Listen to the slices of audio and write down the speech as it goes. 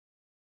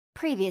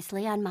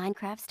Previously on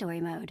Minecraft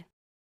Story Mode.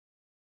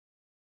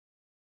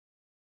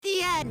 The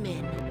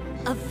admin,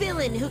 a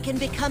villain who can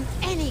become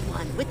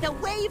anyone with the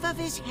wave of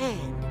his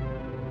hand.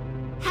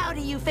 How do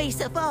you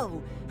face a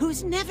foe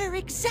who's never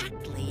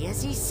exactly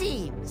as he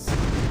seems?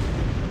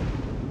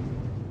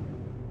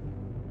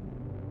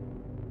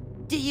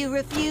 Do you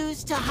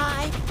refuse to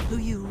hide who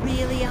you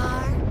really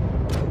are?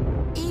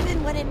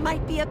 Even when it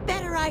might be a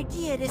better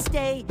idea to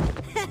stay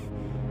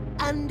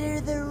under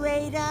the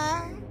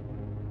radar?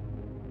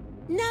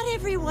 Not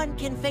everyone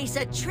can face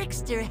a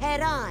trickster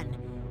head-on.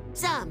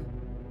 Some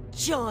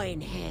join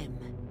him.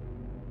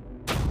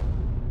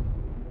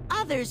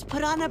 Others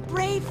put on a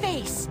brave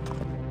face,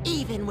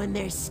 even when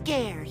they're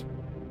scared.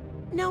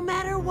 No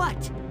matter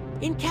what,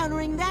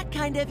 encountering that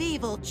kind of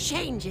evil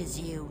changes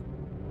you.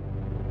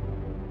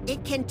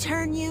 It can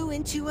turn you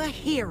into a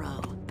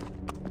hero.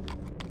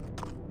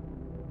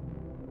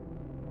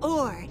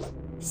 Or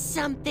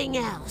something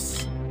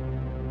else.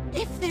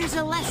 If there's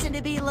a lesson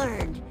to be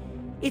learned,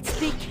 it's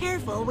be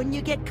careful when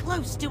you get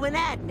close to an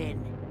admin.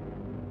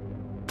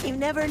 You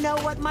never know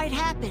what might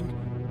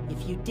happen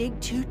if you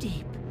dig too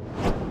deep.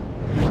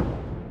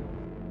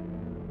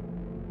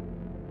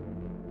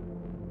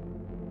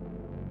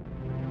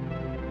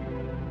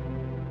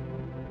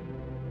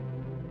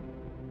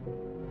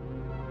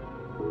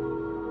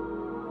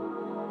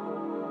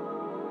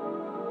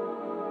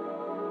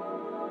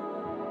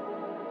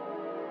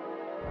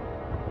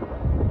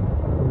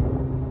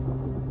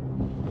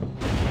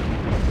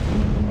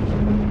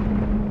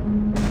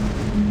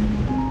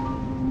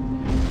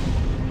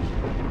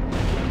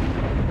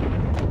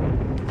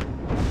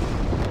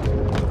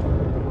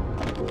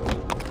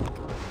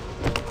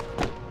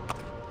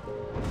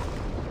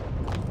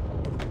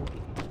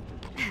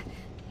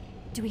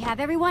 Do we have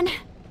everyone?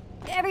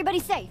 Everybody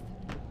safe?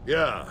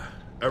 Yeah,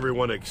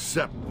 everyone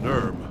except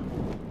Nerm.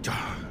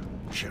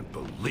 Can't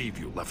believe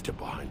you left him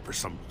behind for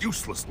some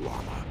useless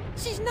llama.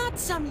 She's not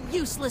some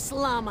useless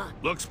llama.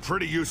 Looks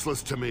pretty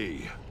useless to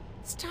me.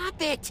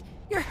 Stop it!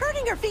 You're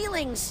hurting her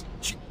feelings!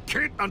 She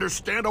can't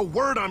understand a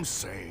word I'm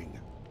saying.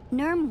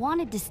 Nerm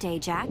wanted to stay,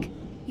 Jack.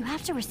 You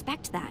have to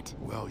respect that.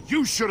 Well,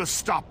 you should have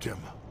stopped him.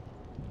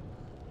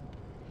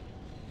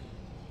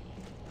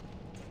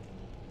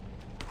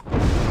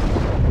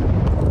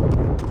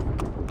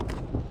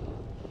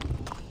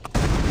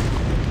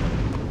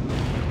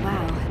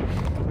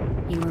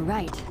 You were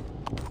right.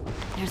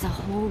 There's a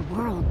whole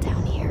world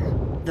down here.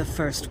 The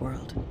first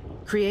world.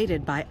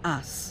 Created by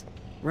us.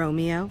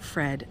 Romeo,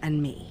 Fred,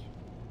 and me.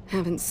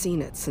 Haven't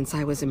seen it since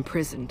I was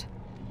imprisoned.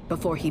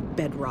 Before he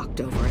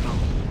bedrocked over it all.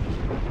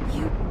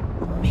 You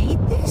made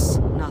this?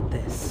 Not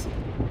this.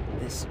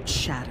 This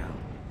shadow.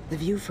 The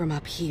view from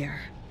up here.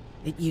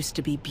 It used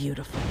to be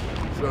beautiful.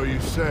 So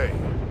you say?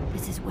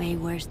 This is way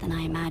worse than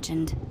I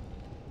imagined.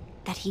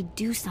 That he'd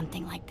do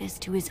something like this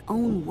to his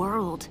own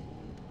world.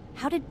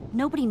 How did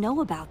nobody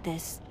know about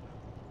this?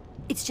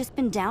 It's just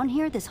been down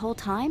here this whole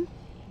time?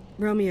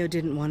 Romeo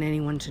didn't want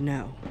anyone to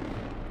know.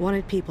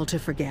 Wanted people to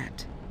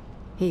forget.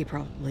 He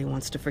probably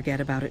wants to forget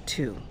about it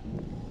too.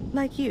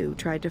 Like you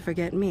tried to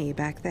forget me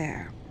back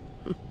there.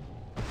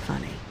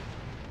 Funny.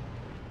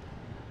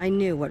 I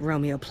knew what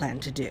Romeo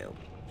planned to do.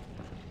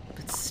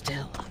 But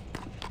still,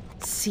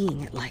 seeing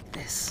it like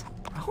this...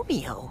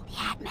 Romeo? The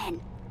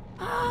admin.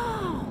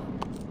 Oh!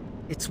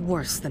 It's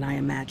worse than I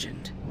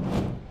imagined.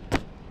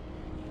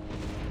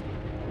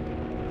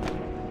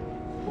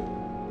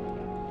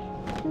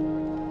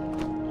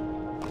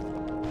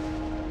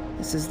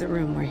 This is the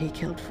room where he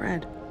killed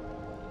Fred.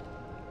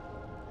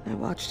 I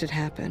watched it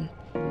happen.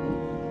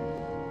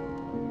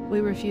 We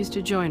refused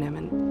to join him,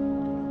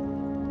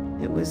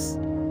 and it was...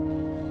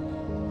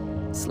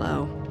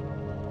 slow.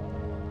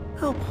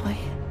 Oh boy.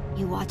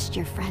 You watched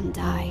your friend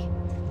die.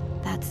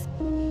 That's...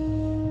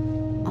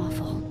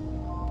 awful.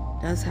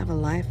 Does have a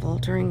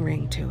life-altering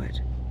ring to it,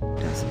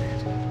 doesn't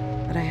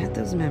it? But I had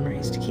those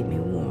memories to keep me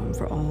warm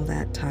for all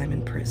that time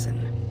in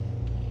prison.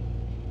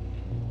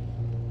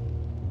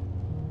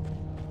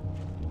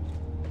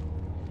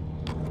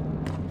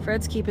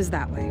 Fred's keep is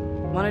that way.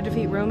 Want to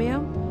defeat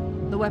Romeo?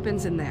 The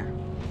weapon's in there.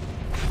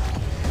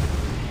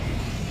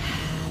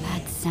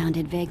 That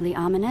sounded vaguely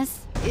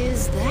ominous.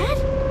 Is that?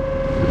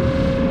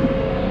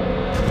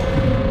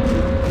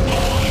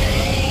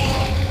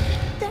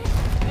 That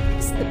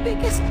is the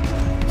biggest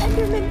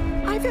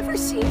Enderman I've ever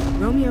seen.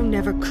 Romeo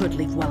never could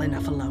leave well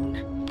enough alone.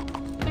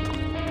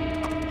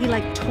 He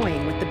liked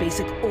toying with the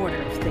basic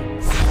order of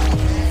things.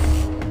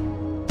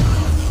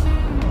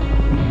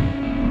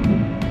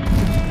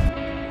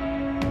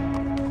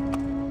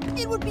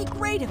 It would be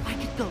great if I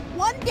could go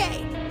one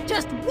day,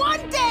 just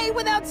one day,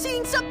 without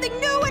seeing something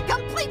new and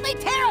completely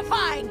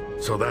terrifying!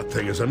 So that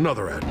thing is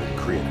another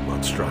admin-created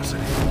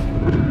monstrosity.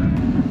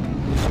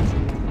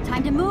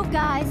 Time to move,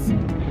 guys.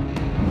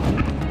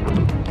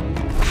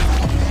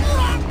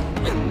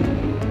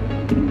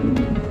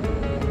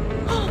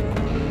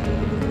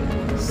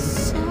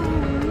 So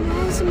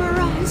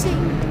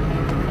mesmerizing.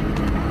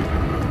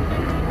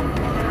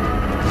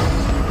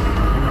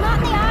 Not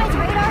in the eyes,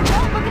 Radar!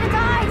 Don't look at its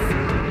eyes!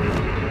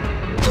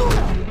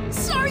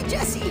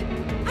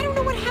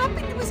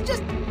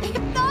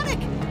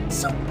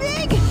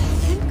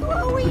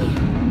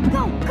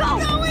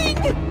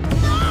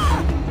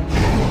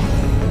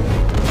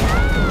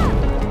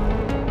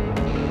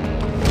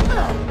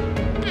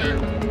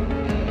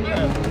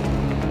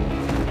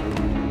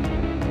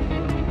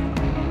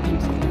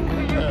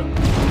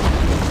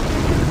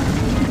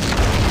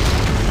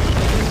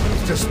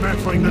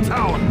 fortifying the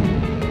tower!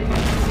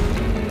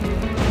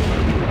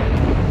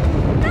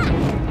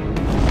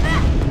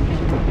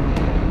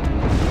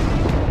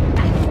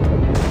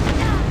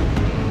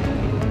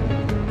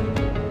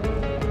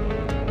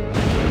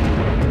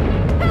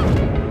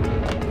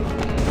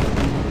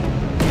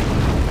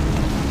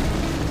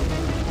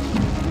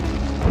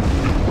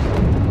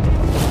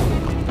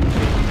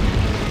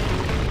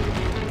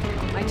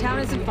 My town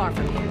isn't far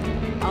from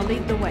here. I'll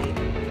lead the way.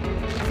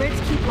 Fred's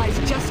keep lies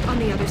just on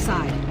the other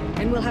side,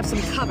 and we'll have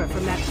some cover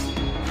from that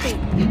thing.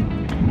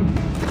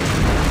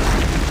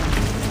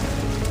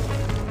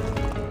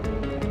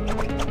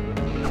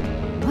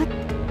 What?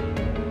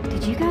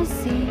 Did you guys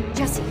see?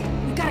 Jesse,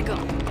 we gotta go.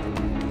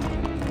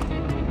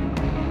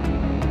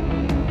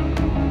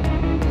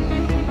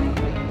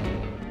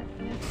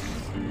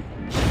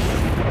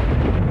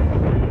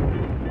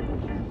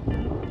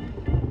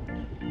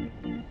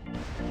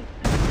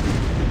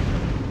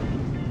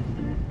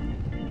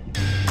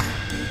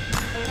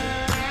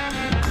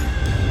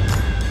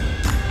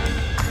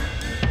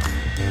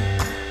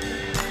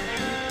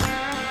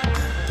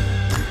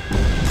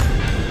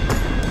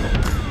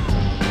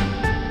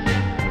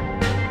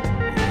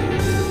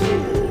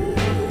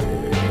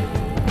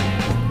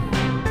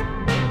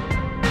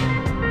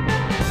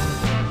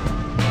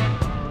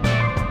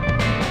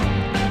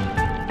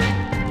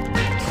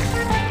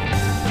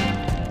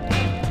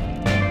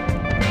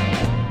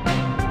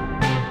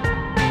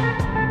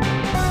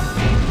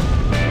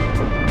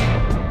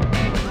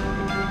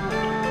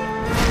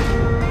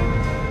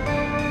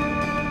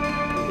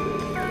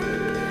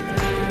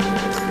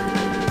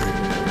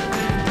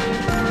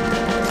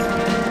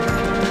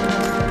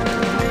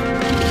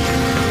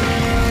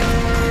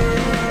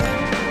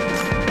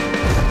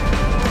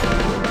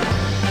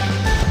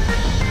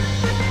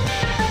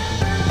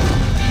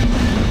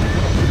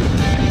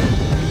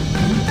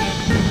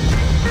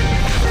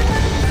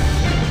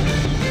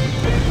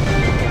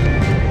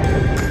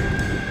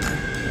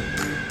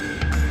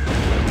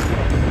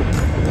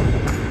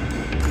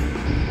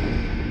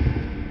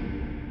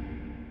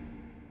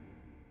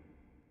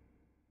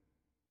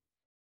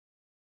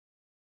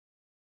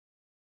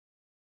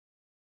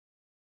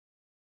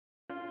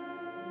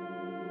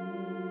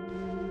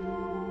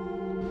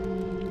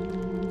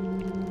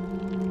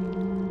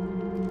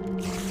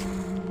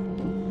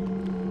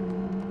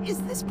 Is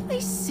this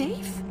place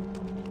safe?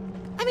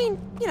 I mean,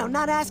 you know,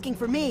 not asking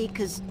for me,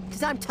 cause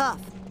I'm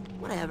tough.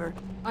 Whatever.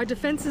 Our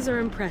defenses are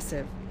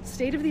impressive.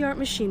 State-of-the-art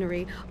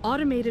machinery,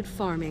 automated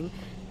farming.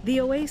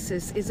 The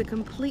Oasis is a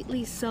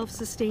completely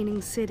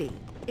self-sustaining city.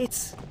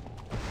 It's...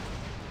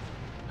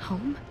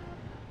 home?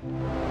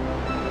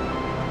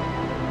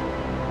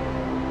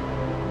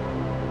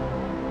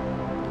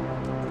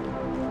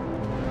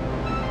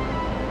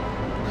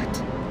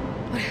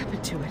 What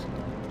happened to it?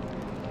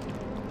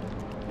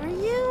 Are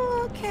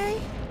you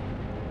okay?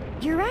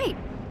 You're right.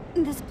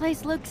 This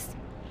place looks...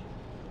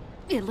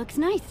 it looks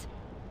nice.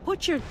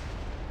 Put your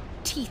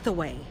teeth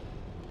away.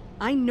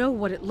 I know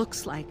what it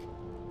looks like.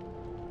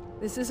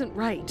 This isn't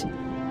right.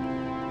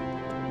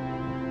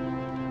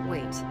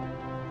 Wait.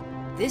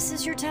 This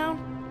is your town?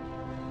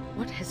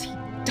 What has he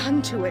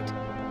done to it?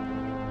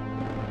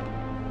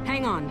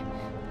 Hang on.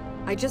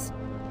 I just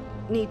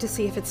need to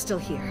see if it's still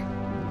here.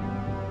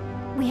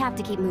 We have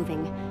to keep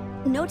moving.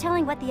 No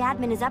telling what the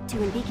admin is up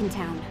to in Beacon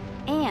Town.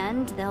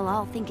 And they'll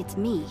all think it's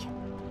me.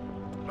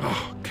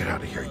 Oh, get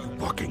out of here, you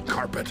walking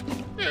carpet!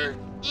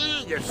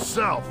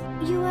 Yourself!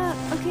 You,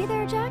 okay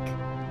there, Jack?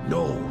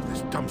 No,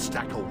 this dumb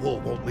stack of wool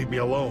won't leave me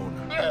alone.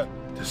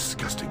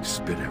 Disgusting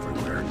spit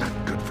everywhere, not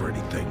good for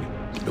anything.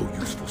 No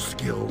useful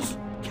skills,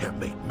 can't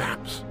make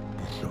maps.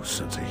 No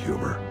sense of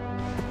humor.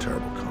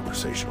 Terrible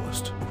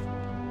conversationalist.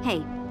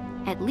 Hey,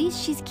 at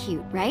least she's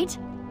cute, right?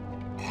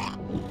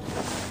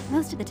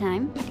 Most of the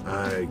time.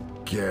 I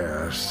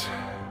guess.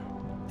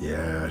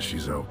 Yeah,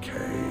 she's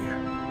okay.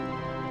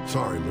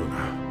 Sorry,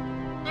 Luna.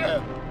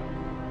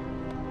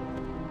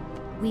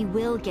 We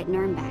will get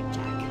Nurm back,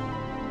 Jack.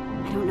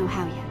 I don't know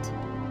how yet.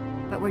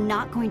 But we're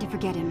not going to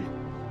forget him.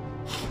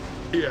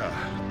 Yeah,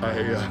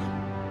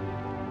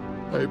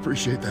 I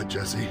appreciate that,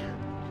 Jesse.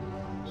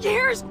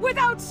 Years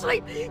without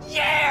sleep!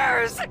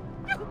 Years!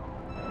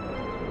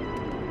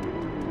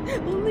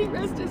 Only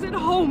rest is at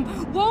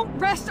home. Won't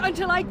rest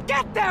until I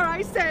get there,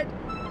 I said!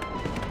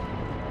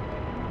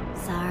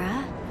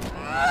 Sarah?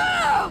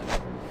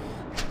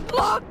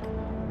 Look!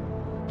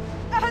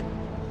 At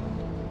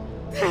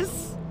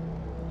this!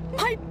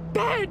 My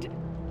bed!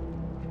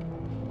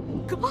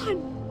 Come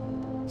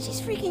on! She's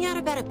freaking out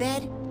about a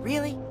bed?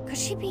 Really? Could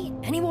she be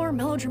any more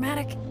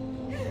melodramatic?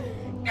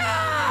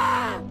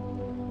 Ah!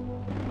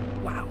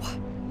 Wow.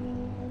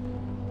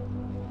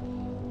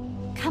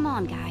 Come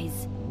on,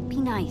 guys. Be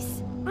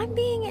nice. I'm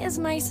being as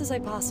nice as I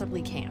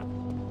possibly can.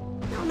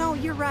 No,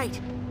 you're right.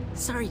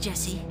 Sorry,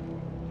 Jesse.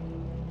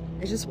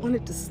 I just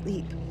wanted to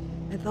sleep.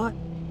 I thought,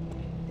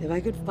 if I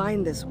could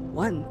find this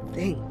one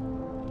thing,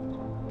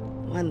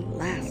 one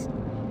last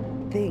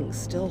thing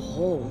still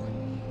whole,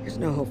 there's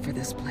no hope for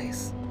this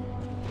place.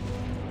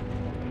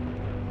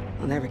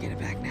 I'll never get it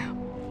back now.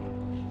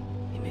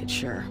 He made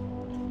sure.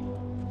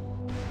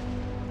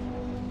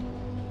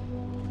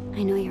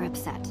 I know you're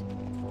upset.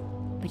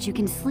 But you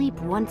can sleep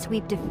once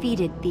we've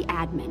defeated the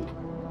admin.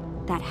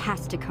 That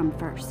has to come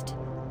first.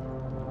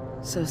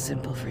 So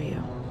simple for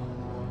you.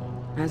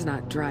 Has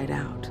not dried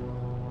out.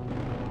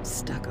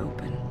 Stuck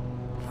open.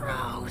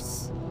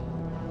 Gross.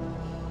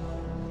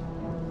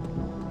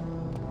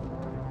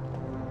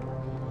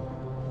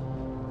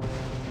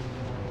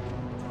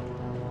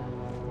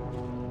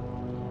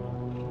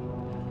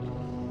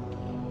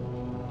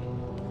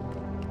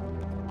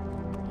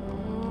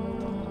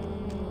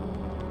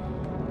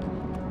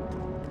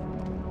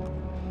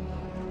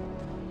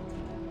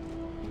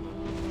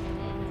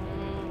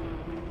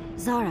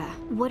 Zara,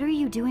 what are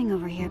you doing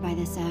over here by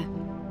this,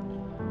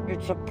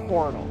 It's a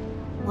portal.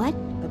 what?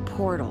 The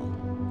portal.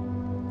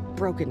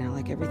 Broken now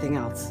like everything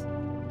else.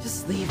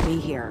 Just leave me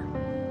here.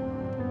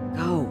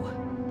 Go.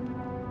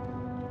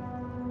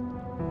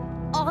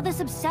 All this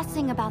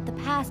obsessing about the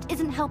past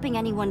isn't helping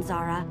anyone,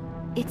 Zara.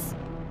 It's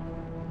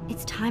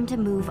time to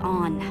move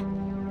on.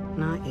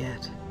 Not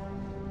yet.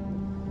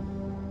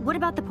 What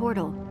about the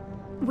portal?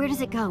 Where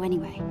does it go,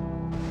 anyway?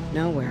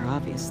 Nowhere,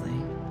 obviously.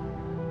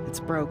 It's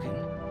broken.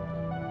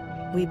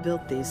 We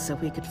built these so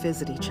we could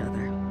visit each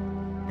other.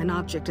 An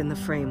object in the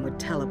frame would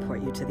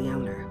teleport you to the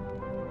owner.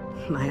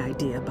 My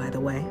idea, by the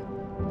way.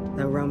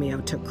 Though Romeo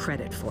took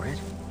credit for it.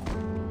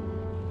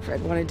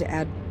 Fred wanted to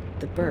add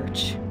the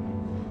birch.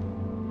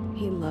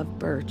 He loved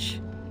birch.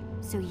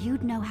 So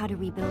you'd know how to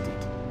rebuild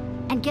it.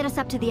 And get us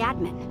up to the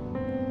admin.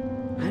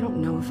 I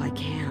don't know if I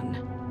can.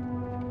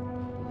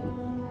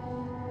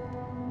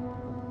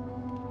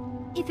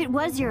 If it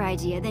was your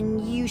idea, then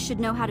you should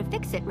know how to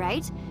fix it,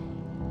 right?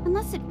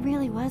 Unless it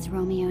really was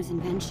Romeo's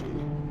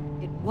invention.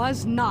 It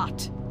was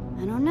not.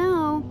 I don't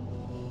know.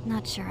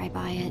 Not sure I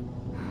buy it.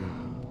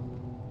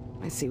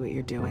 I see what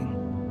you're doing.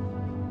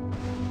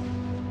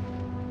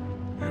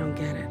 I don't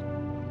get it.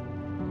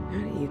 How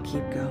do you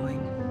keep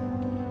going?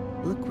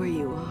 Look where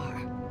you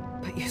are,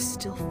 but you're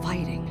still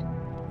fighting.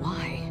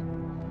 Why?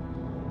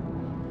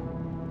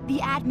 The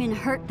admin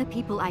hurt the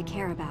people I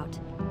care about.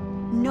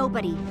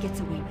 Nobody gets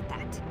away with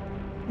that.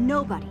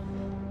 Nobody.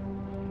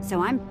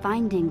 So I'm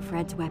finding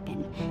Fred's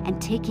weapon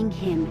and taking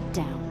him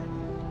down.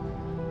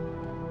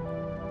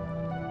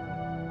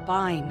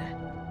 Fine.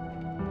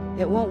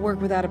 It won't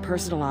work without a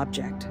personal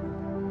object.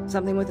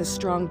 Something with a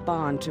strong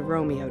bond to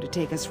Romeo to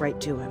take us right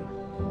to him.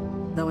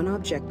 Though an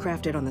object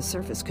crafted on the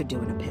surface could do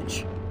in a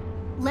pinch.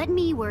 Let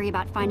me worry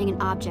about finding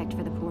an object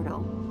for the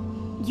portal.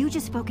 You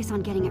just focus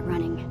on getting it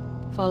running.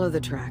 Follow the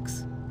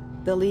tracks.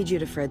 They'll lead you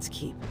to Fred's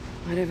keep.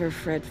 Whatever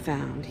Fred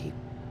found, he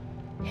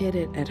hid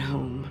it at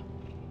home.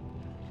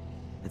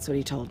 That's what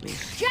he told me.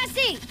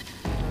 Jesse!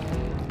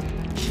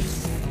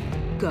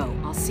 Go.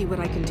 I'll see what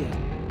I can do.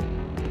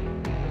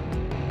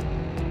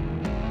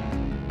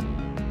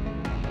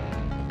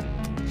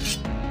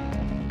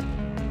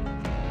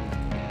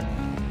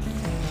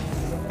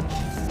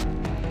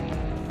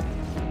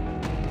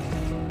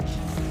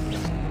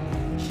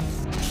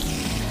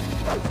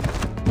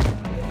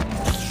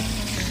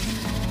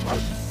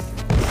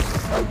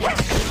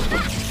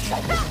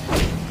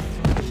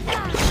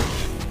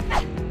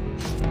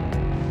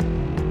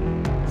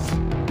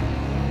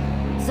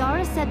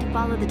 Zara said to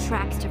follow the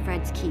tracks to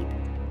Fred's keep.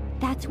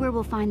 That's where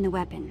we'll find the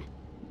weapon.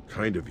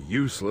 Kind of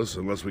useless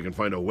unless we can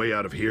find a way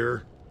out of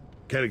here.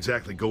 Can't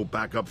exactly go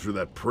back up through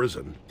that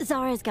prison.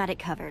 Zara's got it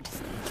covered.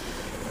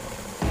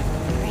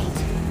 Great.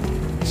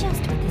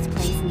 Just what this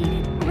place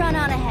needed. Run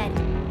on ahead.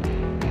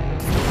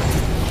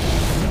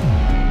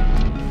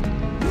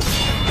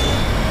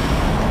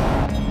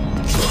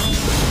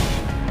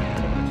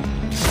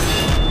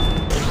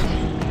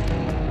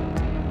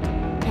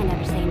 I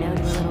never say no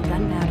to a little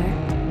gunpowder.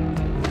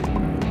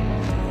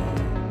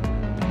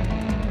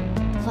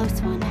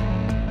 Close one.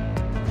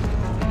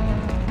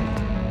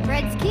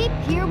 Fred's keep,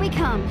 here we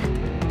come.